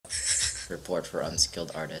Report for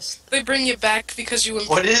unskilled artist. They bring you back because you.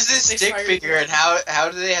 What is this they stick fired figure, you. and how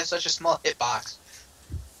do they have such a small hitbox?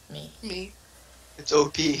 Me. It's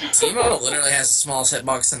OP. Teemo literally has the smallest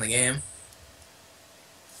hitbox in the game.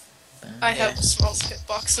 I have the smallest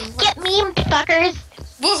hitbox in. Get me, fuckers!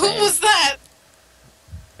 Well, who was that?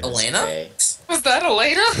 It was Elena? K. Was that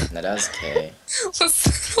Elena? No, that was K. Was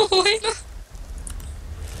that Elena?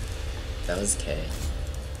 That was K.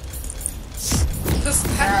 Does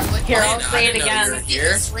that like Here, I'll Elena, say I it didn't know you were again.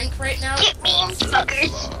 here. this rink right now? Get me,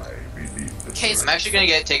 fuckers! Case. I'm actually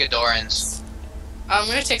gonna take a Doran's. I'm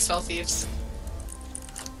gonna take Spell Thieves.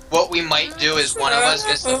 What we might do is one of us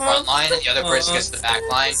gets the front line and the other person gets the back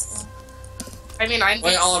line. I mean, I'm.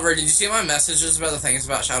 Wait, Oliver, did you see my messages about the things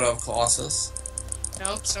about Shadow of Colossus?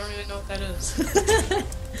 Nope, so I don't even know what that is.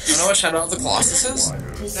 You know what Shadow of the Colossus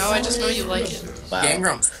is? No, I just know you like it. Wow. Game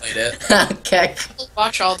Grumps played it. Keck.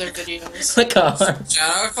 Watch all their videos. Look on.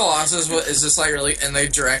 Shadow of Colossus is just like really, and the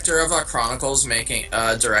director of Chronicles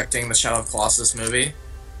directing the Shadow of Colossus movie.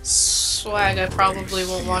 Swag, I probably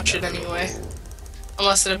won't watch it anyway.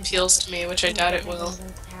 Unless it appeals to me, which I doubt it will.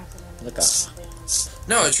 Look up.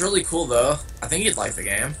 No, it's really cool though. I think you'd like the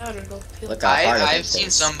game. I don't know. Look how hard I've it seen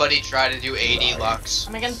is. somebody try to do 80 Lux.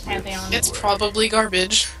 I'm against Pantheon. It's probably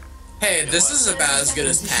garbage. Hey, this is about as good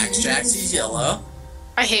as Pax Jax. He's yellow.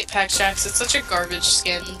 I hate Pax Jax. It's such a garbage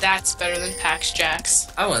skin. That's better than Pax Jax.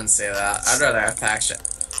 I wouldn't say that. I'd rather have Pax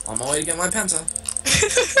Jax. On my way to get my Penta.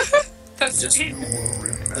 That's Just,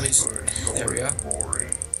 let me just. There we go.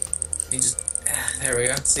 Let me just. There we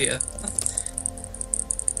go. See ya.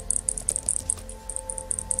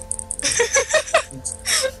 On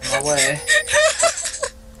my way.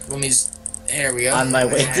 Let me just. There we go. On my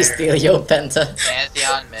way to steal your penta.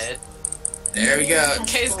 Pantheon mid. There we go.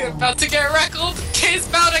 Kay's about to get wreckled. Kay's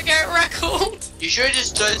about to get wreckled. You should have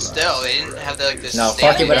just stood still. They didn't have this. No,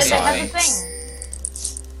 stand- fuck it, but I That's saw the it. thing.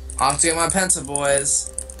 Off to get my Penta,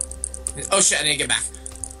 boys. Oh shit, I need to get back.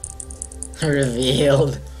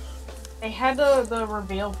 Revealed. They had the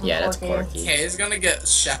reveal from Yeah, that's Corky. Corky. Okay, he's gonna get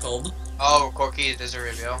shackled. Oh, Corky, there's a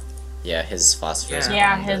reveal. Yeah, his phosphorus.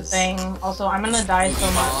 Yeah, bomb his is- thing. Also, I'm gonna die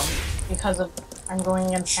so much because of I'm going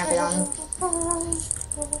against Pantheon.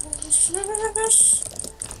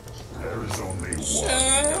 There is only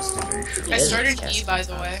one destination. I started Yes. E, by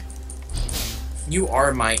the way. You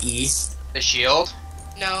are my E. The shield.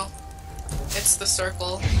 No. It's the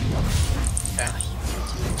circle.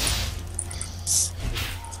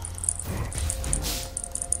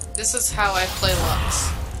 This is how I play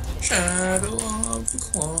Lux. Shadow of the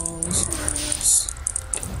Colossus.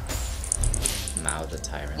 Mao the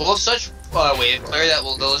Tyrant. We'll have such wave clear that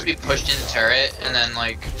will those be pushed into turret and then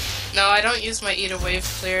like. No, I don't use my E to wave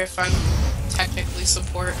clear if I'm technically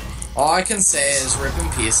support. All I can say is rip in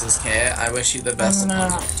pieces, Kay. I wish you the best of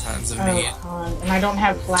times of me. Oh, God. And I don't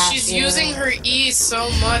have flash. She's either. using her E so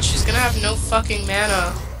much, she's gonna have no fucking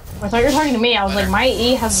mana. I thought you were talking to me. I was like, my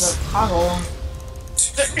E has the toggle.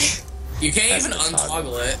 You can't That's even the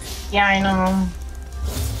toggle. untoggle it. Yeah, I know.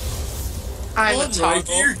 I'm a Get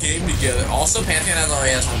toggle. your game together. Also, Pantheon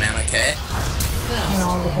already has no mana, Kay. You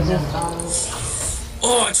know, because it's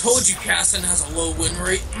Oh, I told you Casson has a low win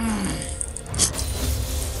rate.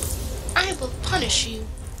 I will punish you.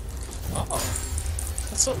 Uh-oh.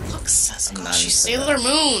 That's what Lux says. I'm God, not she's into Sailor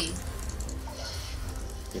Moon.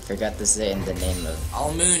 You forgot to say in the name of.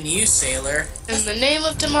 I'll moon you, sailor. In the name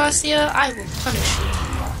of Demacia, I will punish you.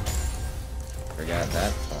 Forgot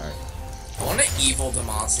that part. I want an evil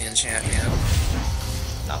Demacian champion.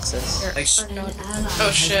 Noxus? Like,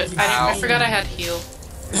 Oh shit, I forgot I had heal.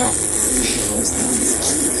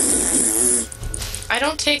 I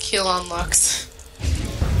don't take heal on Lux.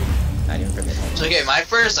 Not even for me. So okay, my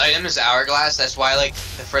first item is Hourglass. That's why like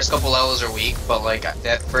the first couple levels are weak, but like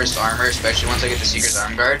that first armor, especially once I get the Seeker's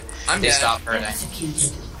Arm Guard, I'm they dead. stop hurting.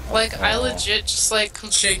 Like, I legit just like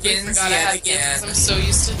completely Chickens forgot I yet had again. heal because I'm so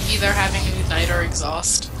used to either having Ignite or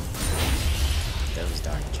Exhaust. Those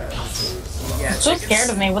darn charts. Yeah, so scared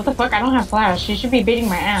of me. What the fuck? I don't have flash. She should be beating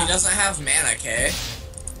my He ass. doesn't have mana, Kay.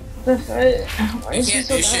 Why He is she can't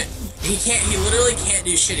so do bad? shit. He literally can't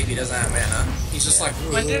do shit if he doesn't have mana. He's just like,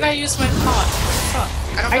 When did I use my pot? Fuck.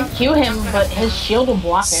 I don't I have Q him, but his shield will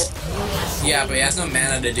block it. yeah, but he has no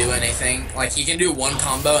mana to do anything. Like, he can do one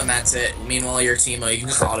combo and that's it. Meanwhile, your Teemo, you can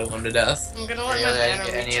just auto him to death. I'm gonna Or let yeah, my I didn't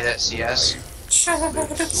mana get any reach. of that CS.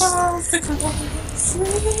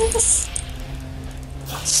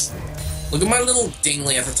 Look at my little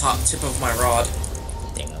dingly at the top tip of my rod.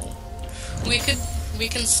 Dingly. We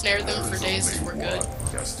can snare them for days if we're good.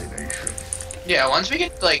 Destination. Yeah, once we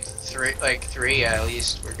get like three, at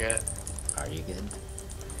least we're good. Are you good?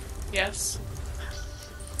 Yes.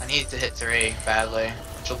 I need to hit 3 badly,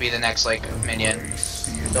 which will be the next like minion.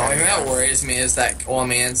 The only thing that worries me is that, well, I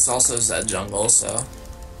mean, it's also Zed jungle, so.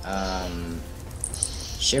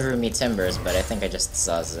 Shiver me timbers, but I think I just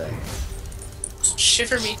saw Zed.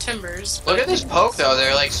 Shiver me timbers. Look at this poke though,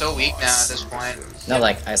 they're like so weak now at this point. No,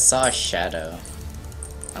 like, I saw a shadow.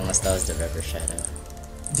 Unless that was the river shadow.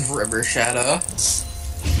 The river shadow.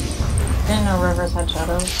 I didn't know rivers had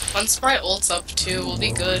shadows. Once my ult's up too, we'll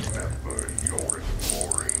be good.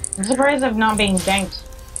 I'm surprised of not being ganked.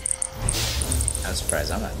 I'm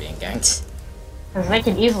surprised I'm not being ganked. Because they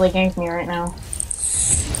could easily gank me right now.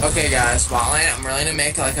 Okay, guys, Spotlight, I'm really gonna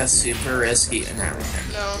make like a super risky. No,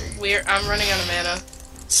 I'm running out of mana.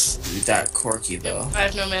 That Corky though. I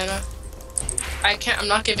have no mana. I'm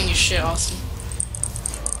not giving you shit, Austin.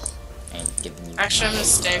 Ain't giving you. Actually, I'm gonna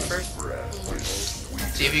stay for.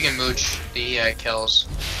 See if you can mooch the kills.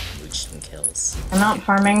 Mooch and kills. I'm not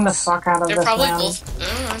farming the fuck out of They're this probably land. both. I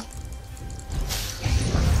don't know.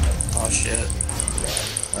 Oh shit.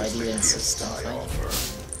 Why do you insist on fighting?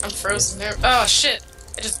 I'm frozen there. Oh shit!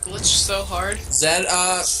 I just glitched so hard. Zed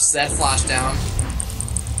flash down.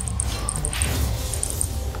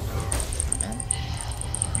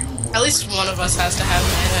 At least one of us has to have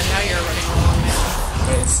mana. Now you're running low on mana.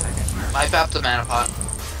 Wait a second. I papped the mana pot.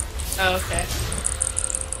 Oh, okay.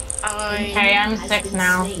 Okay, I'm 6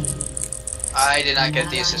 now. I did not get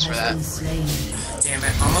the assist for that. Damn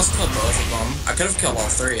it, I almost killed both of them. I could have killed all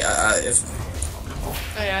 3 if. Oh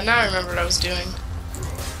yeah, now I remember what I was doing.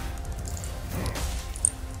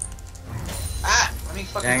 Ah! Let me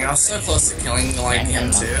fucking. Dang, I was so close to killing like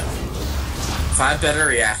him too. If I had better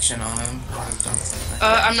reaction on him, I would have done something.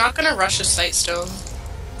 I'm not gonna rush a sight stone.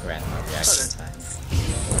 Grandma reaction time.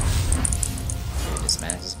 Dude, this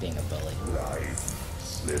man is just being a bully.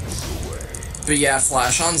 But yeah,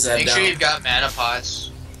 flash on Zed Make down. sure you've got mana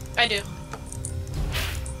pots. I do.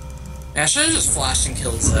 I should have just flashed and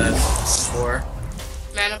killed Zed before.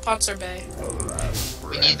 Mana pots are bay.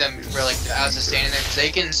 We need them for like out sustaining there, because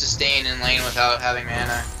they can sustain in lane without having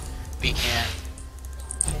mana. We can't.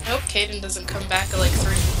 I hope Caden doesn't come back at like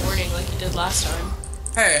 3 in the morning like he did last time.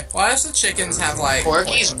 Hey, why does the chickens have like...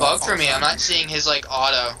 Corky's bugged for me. I'm not seeing his like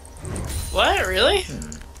auto. What? Really?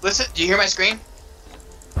 Listen, do you hear my screen?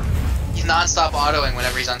 He's non-stop autoing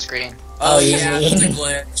whenever he's on screen. Oh you yeah, mean? it's a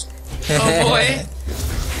glitch. Oh boy.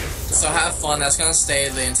 So have fun, that's gonna stay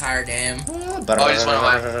the entire game. Oh, I just went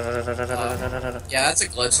Yeah, that's a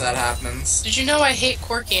glitch that happens. Did you know I hate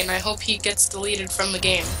Corky and I hope he gets deleted from the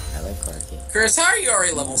game? I like Corky. Chris, how are you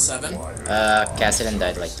already level 7? Cassidy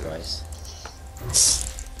died like twice.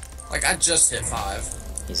 Like, I just hit 5.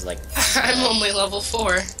 He's like. I'm only level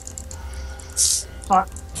 4. Fuck.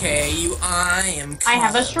 I am I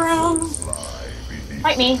have a shroom.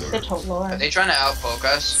 Fight me, bitch, oh Are lord. they trying to outpoke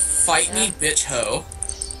us? Fight me, bitch ho.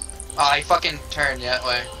 Oh, he fucking turned that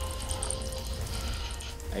way.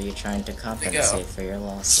 Are you trying to compensate for your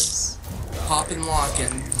losses? Pop and lock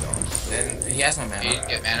and he has no You mana. didn't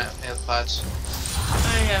get mana pots.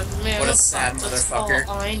 I have mana. What a sad pots, that's motherfucker.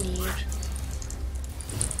 all I need.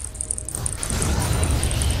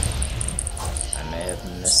 I may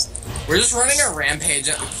have missed. We're just running a rampage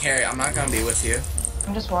at the carry. I'm not gonna be with you.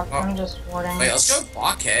 I'm just walking. I'm just warding. Wait, let's go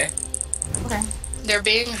Bake. Okay. They're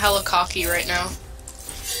being hella cocky right now.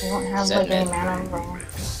 I don't have Zed like any mid. mana. Bro.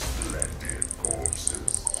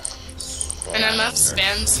 And MF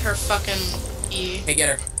spans her fucking E. Hey,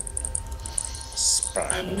 get her.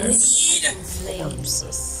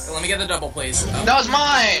 Corpses. Let me get the double, please. Oh. That was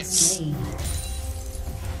mine!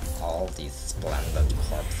 All these splendid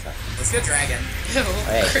corpses. Let's get dragon. Ew,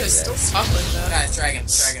 Hey, Chris, don't Jesus. talk like that. Guys, dragon.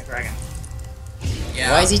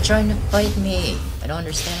 Yeah. Why is he trying to fight me? I don't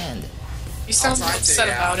understand. You sound I'll try to, upset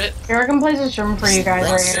yeah. about it. Yorick plays a shroom for you guys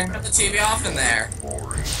Let's right Cut here. the TV off in there.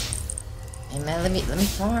 Hey man, let me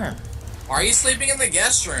farm. Why are you sleeping in the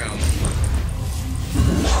guest room?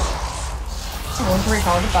 I want to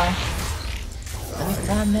recall goodbye. Let me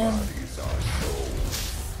farm, man.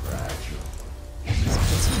 He's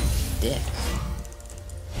such a dick.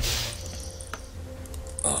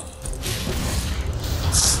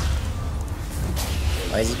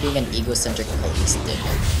 Why is he being an egocentric police dick?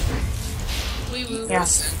 Wee woo. Yeah.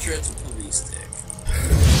 Centric police dick.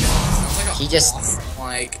 Sounds like a He just- awesome,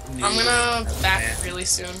 like new I'm gonna back band. really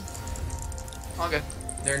soon. All good.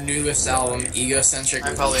 Their newest album, Egocentric.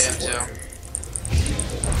 I probably am Police Dick. too.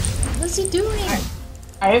 What's he doing?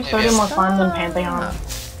 I have 30 Maybe more I- farms than Pantheon.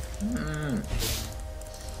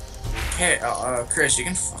 Hey, Chris, you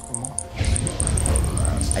can fuck them up.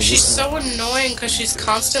 She's so annoying because she's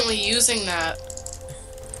constantly using that.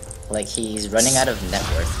 Like he's running out of net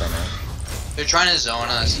worth for me. They're trying to zone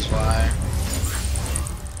us, is why.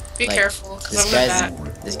 Be Like, careful, because I'm gonna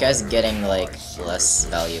die. This guy's getting like less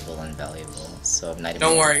valuable and valuable. So I'm not even.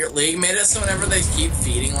 Don't worry, your league made it so whenever they keep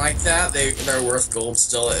feeding like that, they're worth gold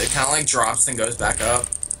still. It kind of like drops and goes back up.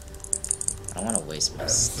 I don't want to waste my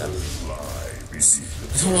stuff.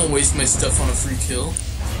 I don't want to waste my stuff on a free kill.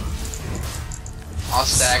 I'll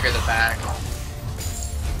stagger the back.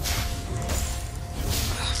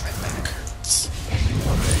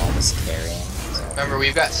 I'm almost carrying. So. Remember,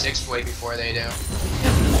 we've got 6 way before they do.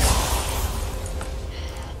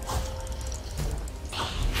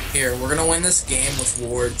 Here, we're gonna win this game with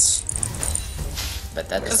wards. But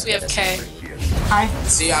that Because doesn't we have get us K. free. Hi.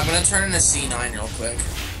 See, I'm gonna turn into C9 real quick.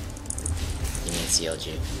 You mean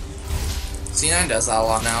CLG? C9 does that a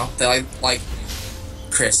lot now. They like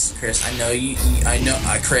Chris, I know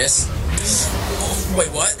Chris. Wait,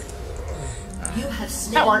 what? You have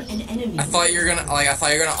slain That worked. an enemy. I thought you were gonna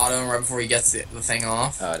auto him right before he gets the thing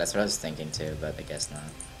off. Oh, that's what I was thinking too, but I guess not.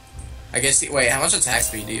 I guess. Wait, how much attack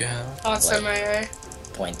speed do you have? Oh, it's Like- MIA.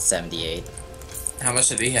 0.78. How much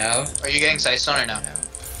did he have? Are you getting Sightstone or no? No.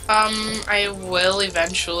 I will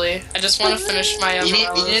eventually. I just want to finish my We need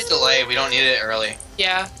Morellos. it delayed. We don't need it early.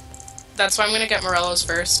 Yeah. That's why I'm gonna get Morellos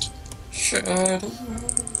first.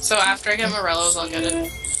 So after I get Morellos, I'll get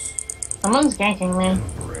it. Someone's ganking me.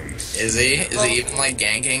 Is he? Is he even like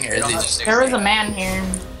ganking, or We is don't he have just? 6 There is a right man here.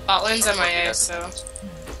 Bot lane's MIA, so. now.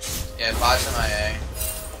 Yeah, bot's MIA.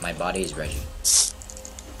 My body is ready.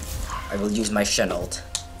 I will use my Shen ult.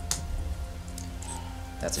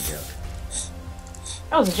 That's a joke.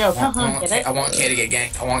 That was a joke. Get it? I want K to get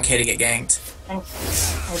ganked. I want K to get ganked.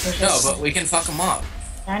 Thanks. I appreciate No, it. but we can fuck him up.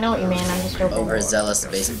 I know what you mean. I'm just joking. Overzealous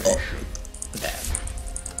base. Oh, bad.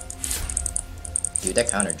 Dude, that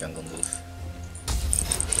counter jungle move.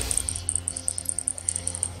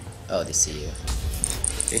 Oh, they see you.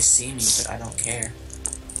 They see me, but I don't care.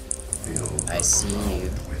 I see you.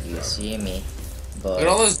 You see me. Look at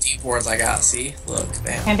all But those deep wards I got. See? Look,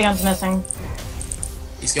 bam. Pantheon's missing.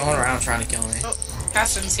 He's going around trying to kill me. Oh,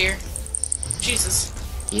 Caston's here. Jesus.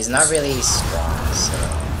 he's not really strong, so.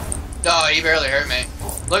 No, he barely hurt me.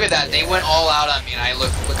 Look at that. They went all out on me, and I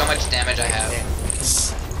look how much damage I have.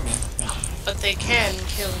 But they can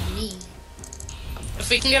kill me. If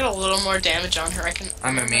we can get a little more damage on her, I can.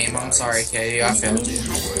 I'm a meme. I'm sorry, K. I failed enemy you.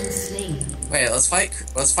 has been slain. Wait, let's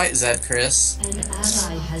fight Zed, Chris. An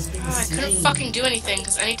ally has been Oh, I couldn't slain. fucking do anything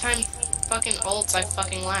because anytime he fucking ults, I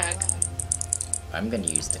fucking lag. I'm gonna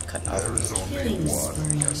use the cut off. Killing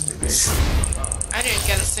spree. I didn't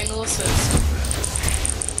get a single assist.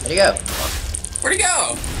 Where'd he go? Where'd he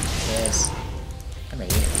go? Yes. Come here.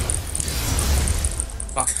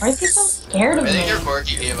 Fuck. Why is he so scared of I think me? your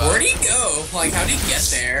Corky gave up. Where'd he go? Like, how'd he get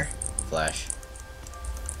there? Flash.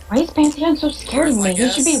 Why is Pantheon so scared of me? I He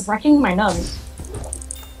should be guess. wrecking my nubs.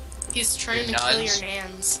 He's trying to Your kill your nuts.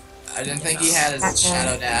 nans. I didn't think he had his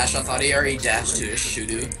shadow dash. I thought he already dashed to his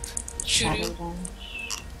Shudu. Shoo-doo.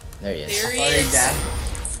 There he is. There he Already is. dashed.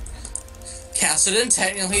 Kassadin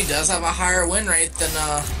technically does have a higher win rate than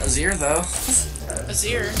Azir, though.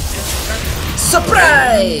 Azir.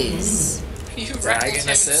 Surprise! You Did I wrecked get him an and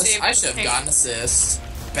assist? saved I the should have pink. gotten an assist.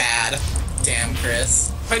 Bad. Damn, Chris.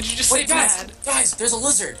 Why'd you just say Wait, guys! bad? Guys, there's a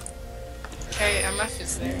lizard! Okay, MF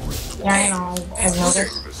is there. Yeah, I know. There's I've a lizard!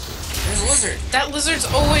 noticed. There's a lizard! That lizard's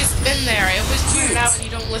always been there. I always point it out and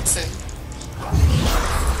you don't listen.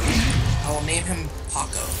 I will name him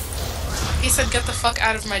Paco. He said, get the fuck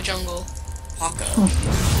out of my jungle. Paco.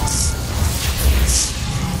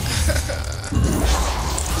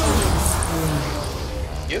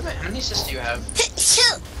 How many assists do you have?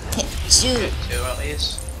 Shoot! 2 at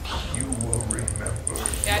least. You will remember.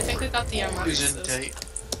 Yeah, I think we got the MF Who's in assist. tight?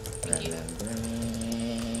 Remember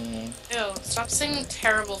me. Ew, stop singing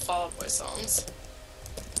terrible Fall Out Boy songs.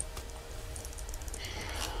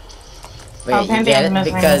 Wait, Oh, you Pantheon's get it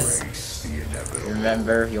missing. because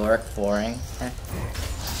remember Yorick 4ing?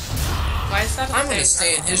 Why is that a I'm thing? gonna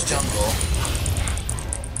stay in his jungle.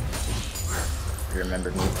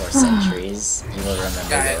 Remember me for centuries. You will remember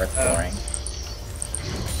Got it. Yorick 4ing.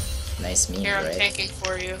 Nice meme, Here, I'm right? tanking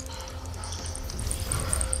for you.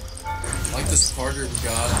 Like the supporter we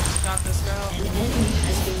got. Got this now. An enemy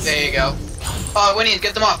has been There you go. Oh, Winnie,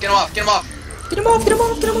 get them off, get them off, get them off. Get him off! Get him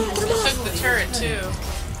off! Get him off! Get him off! Took the turret, too.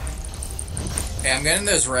 Hey, I'm getting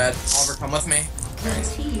those red. Oliver, come with me. Your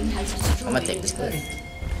team has destroyed I'm gonna take this a clip. turret.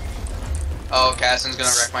 Oh, Caston's gonna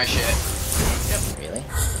wreck my shit. Really?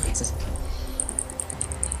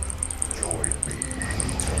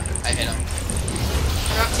 I hit him.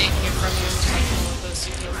 I'm not taking it from you. I'm taking all of those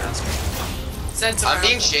you heal faster. Zed's I'm around.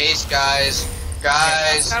 being chased, guys.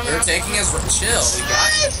 Guys. I'm They're around. taking his chill. We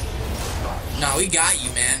got it. No, we got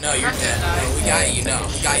you, man. No, you're dead. No, we got you. No,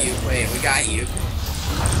 we got you. Wait, we got you.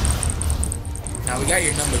 No, we got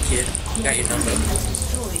your number, kid. We got your number.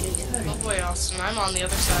 Oh boy, Austin, I'm on the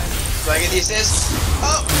other side. Do I get the assist?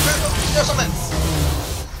 Oh, there's something.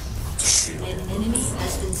 An enemy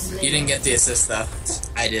has been slain. You didn't get the assist, though.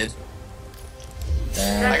 I did.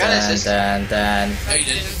 Dun, I got an dun, assist. dun, dun, No, you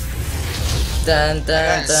didn't. dun,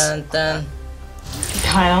 dun, dun, dun.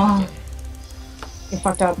 Kyle. You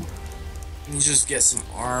fucked up. You just get some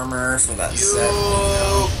armor for that set.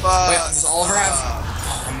 Yo, Wait, does Oliver have...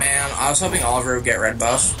 Oh, man. I was hoping Oliver would get red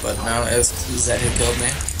buff, but no, it was Zed who killed me.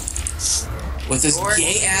 With his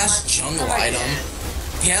gay-ass jungle item.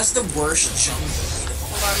 He has the worst jungle item.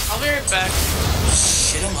 Hold on, I'll be right back.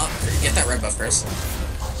 Shit him up. Get that red buff first.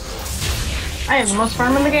 I have the most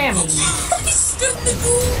farm in the game. He stood in the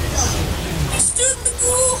ghoul! He stood in the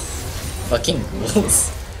ghoul! Fucking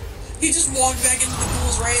ghouls. He just walked back into the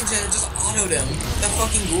ghoul's range and it just autoed him. That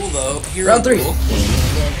fucking ghoul, though. Hero Round 3. ghoul. Oh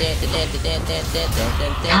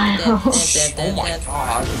Oh my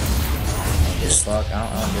god. This fuck, I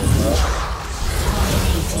don't give a fuck.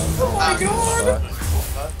 Oh my god!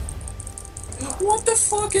 What the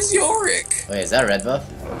fuck is Yorick? Wait, is that red buff?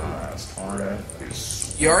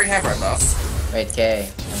 You already have red buff. Wait, K,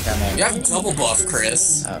 I'm coming. You have double buff,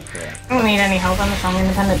 Chris. Oh, cool. I don't need any help. I'm a strong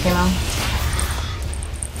independent female.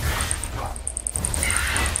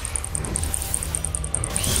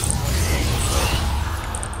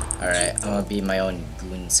 Alright, I'm gonna be my own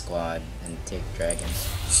goon squad and take dragons.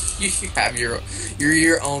 You have you're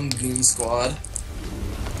your own goon squad.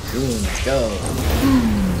 Goons, go!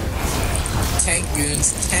 Tank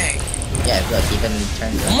goons, tank. Yeah, look, even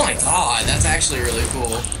turns Oh my god, that's actually really cool.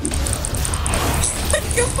 Oh my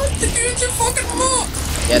god, the goons are fucking him up!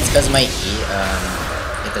 Yeah, it's because my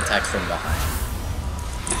it attacks from behind.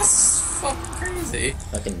 That's fucking crazy.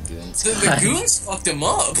 Fucking goon The squad. goons fucked him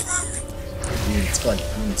up. Goon squad,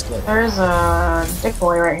 goon squad. There's a dick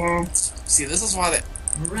boy right here. See, this is why they...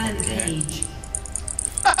 Rampage.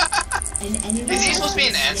 An enemy Is he supposed to be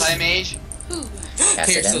an anti-mage? Cast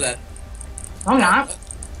Here, it so in. that... I'm not.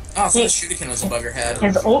 Oh, so the shuriken was above your head.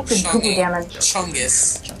 His ult did poo-poo Chungus. damage.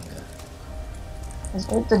 Chungus. Chunga. His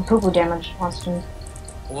ult did poo-poo damage, Austin.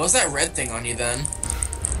 What was that red thing on you then?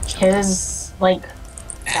 His, like,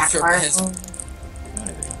 After backfire his thing.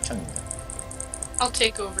 Chunga. I'll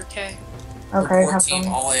take over K. Okay, report have team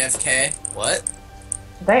fun. all AFK. What?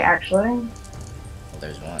 They actually. Well,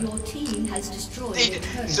 there's one. Your team has destroyed They, a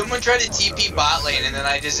turret. someone tried to TP bot lane and then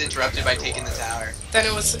I just interrupted by taking the tower. Then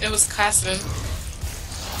it was Cassidy.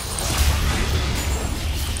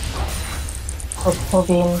 Purple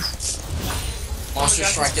beans. Monster Oh my God,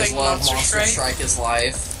 Strike this is big love, Monster Monster Strike. Strike is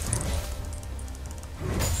life.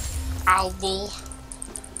 Owl.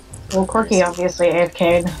 Well, Corky obviously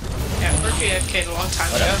AFK'd. Yeah, Quirky AFK'd a long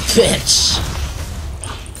time What a ago. bitch!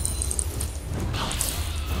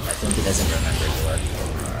 I think he doesn't remember York.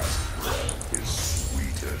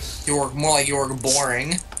 You were more like you were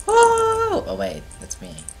boring. Oh wait, that's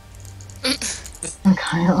me.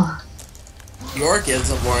 Kyle. York is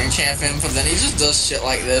a boring champion, but then he just does shit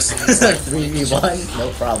like this and it's like 3v1,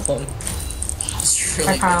 no problem. it's Hi,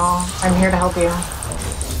 really good. Kyle. I'm here to help you. Yeah,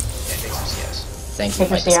 take some CS. Thank you, Take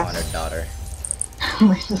my your CS. dishonored daughter.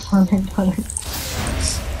 My dishonored daughter.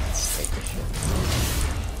 Let's take this shit.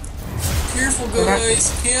 Careful guys,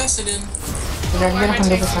 Cassidy. You Why am I gotta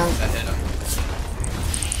taking get 100%. That hit him.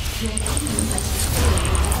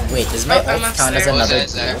 Wait, does my Oh, I'm ult count as upstairs. another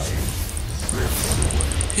What's that, ghoul?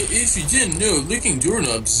 If you didn't know, licking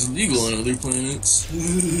doorknobs is illegal on other planets.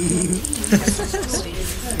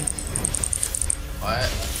 What?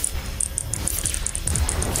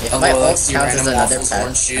 If Oh, my well, ult that's your counts as random another waffles,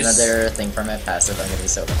 orange juice. another thing for my passive, I'm gonna be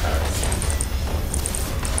so overpowered.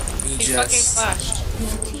 He He fucking just... flashed.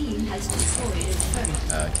 Your team has destroyed a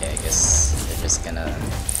turret. Okay, I guess they're just gonna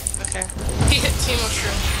Okay. He hit Timo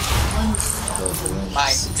Shroom. go boom.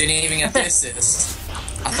 Mine. Didn't even get the assist.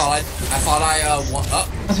 I thought I won. Oh,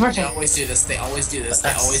 It's they working. always do this. They always do this.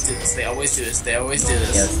 They always do this. They always do this. They always do Yeah,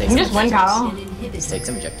 this. let's take You some just win, objectives. Kyle. An inhibitor. Let's take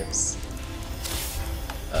some objectives.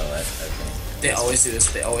 Oh, what? Okay. They always do this.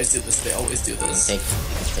 They always do this. They always do Let's this.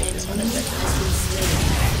 take this one Enemy objective. has been slain.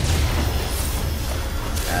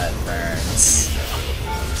 That burns.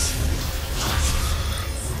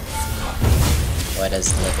 What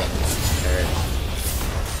is living hurt?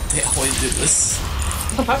 They always do this.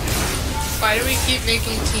 Why do we keep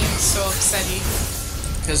making teams so upsetty?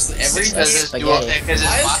 Because every Because it's Spaghetti. dual, because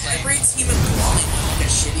it's why bot is lane. every team in Blind like a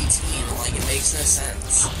shitty team? Like it makes no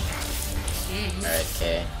sense. Alright,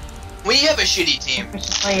 okay. We have a shitty team. We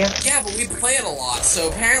should play it. Yeah, but we play it a lot, so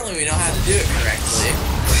apparently we know how to do it correctly.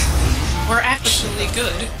 We're actually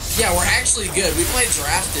good. Yeah, we're actually good. We play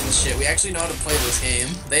draft and shit. We actually know how to play this game.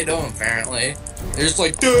 They don't, apparently. They're just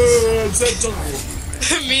like, dude, it's that jungle.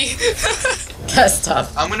 Me. That's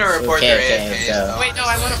tough. I'm gonna report Okay, their okay, AFKs. go. though. Wait, no,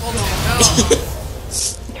 I want to ult him.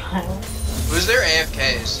 No. Who's their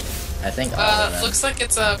AFKs? I think all of them. Looks like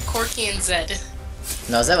it's a Corky and Zed.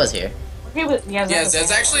 No, Zed was here. Yeah, Yeah,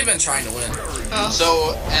 Zed's actually been trying to win. Oh.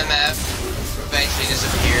 So MF eventually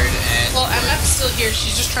disappeared, and Well, MF's still here.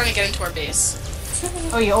 She's just trying to get into our base.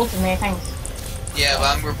 Oh, you ulted me, thanks. yeah,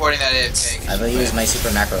 but I'm reporting that AFK. I will use my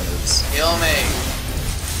super macro moves. Heal me.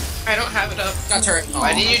 I don't have it up. Got turret.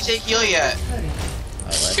 Why didn't you take heal yet? Oh,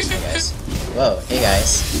 what? Hey guys. Whoa, hey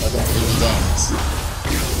guys. Welcome to EV Games.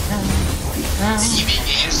 EV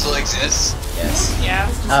Games still exists. Yes.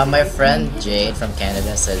 Yeah. My friend Jade from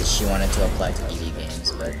Canada said she wanted to apply to EV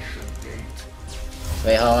Games, but...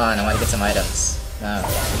 Wait, hold on, I want to get some items. No.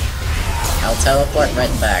 I'll teleport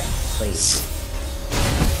right back, please.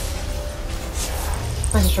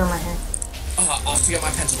 There's a shroom right here. Off to get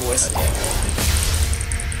my pencil voice. Okay.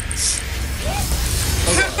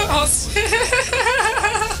 Oh,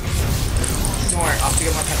 Don't worry, off to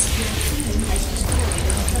get my pencil.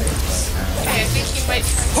 okay, I think he might.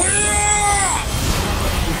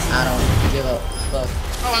 I don't give a fuck.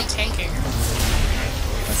 Oh, I'm tanking.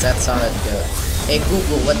 What's that sound that goes? Hey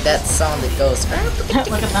Google, what that sound that goes?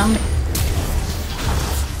 Look at them.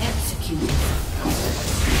 Execute.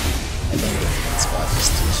 I think the spot is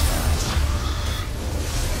too strong.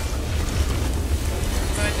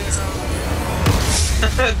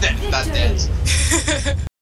 But, Not dead.